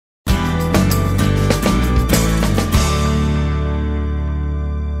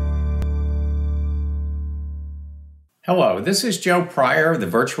Hello, this is Joe Pryor of the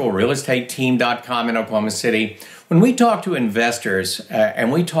virtualrealestateteam.com in Oklahoma City. When we talk to investors and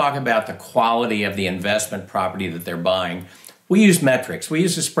we talk about the quality of the investment property that they're buying, we use metrics. We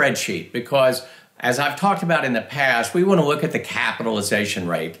use a spreadsheet because, as I've talked about in the past, we want to look at the capitalization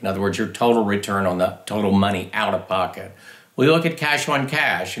rate. In other words, your total return on the total money out of pocket. We look at cash on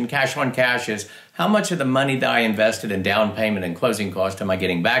cash, and cash on cash is how much of the money that I invested in down payment and closing cost am I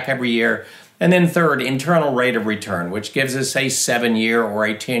getting back every year? And then third, internal rate of return, which gives us a 7-year or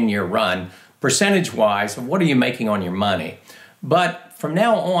a 10-year run, percentage-wise, of what are you making on your money. But from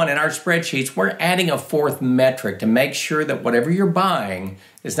now on in our spreadsheets, we're adding a fourth metric to make sure that whatever you're buying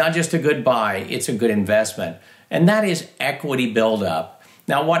is not just a good buy, it's a good investment. And that is equity buildup.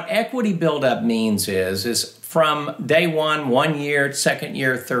 Now, what equity buildup means is from day one, 1 year, second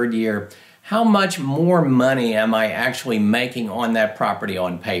year, third year, how much more money am I actually making on that property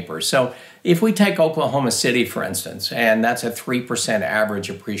on paper? So if we take Oklahoma City, for instance, and that's a 3% average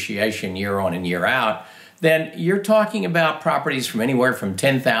appreciation year on and year out, then you're talking about properties from anywhere from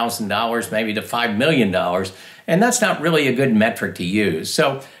 $10,000 maybe to $5 million, and that's not really a good metric to use.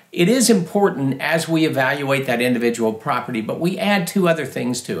 So it is important as we evaluate that individual property, but we add two other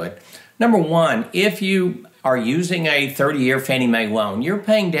things to it. Number one, if you are using a 30-year Fannie Mae loan, you're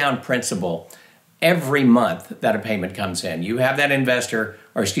paying down principal every month that a payment comes in. You have that investor,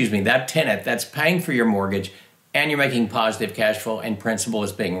 or excuse me, that tenant that's paying for your mortgage, and you're making positive cash flow and principal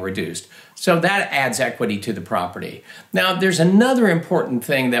is being reduced. So that adds equity to the property. Now, there's another important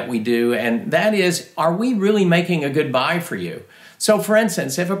thing that we do, and that is, are we really making a good buy for you? So for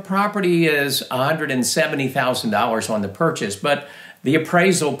instance, if a property is $170,000 on the purchase, but the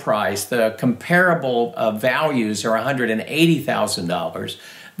appraisal price, the comparable values are $180,000,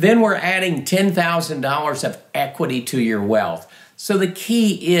 then we're adding $10,000 of equity to your wealth. So the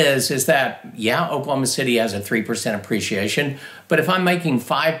key is that, yeah, Oklahoma City has a 3% appreciation, but if I'm making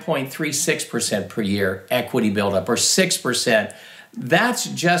 5.36% per year equity buildup or 6%, that's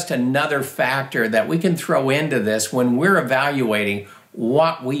just another factor that we can throw into this when we're evaluating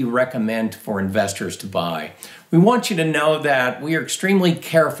what we recommend for investors to buy. We want you to know that we are extremely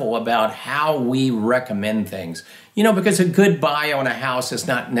careful about how we recommend things. You know, because a good buy on a house is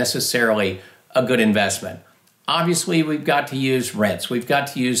not necessarily a good investment. Obviously, we've got to use rents. We've got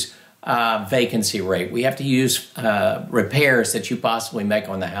to use vacancy rate. We have to use repairs that you possibly make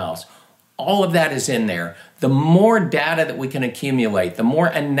on the house. All of that is in there. The more data that we can accumulate, the more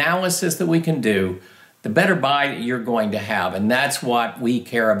analysis that we can do, the better buy you're going to have. And that's what we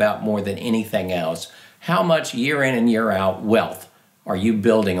care about more than anything else. How much year in and year out wealth are you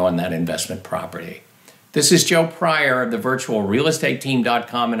building on that investment property? This is Joe Pryor of the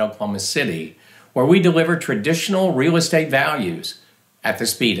virtualrealestateteam.com in Oklahoma City, where we deliver traditional real estate values at the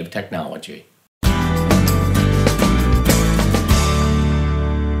speed of technology.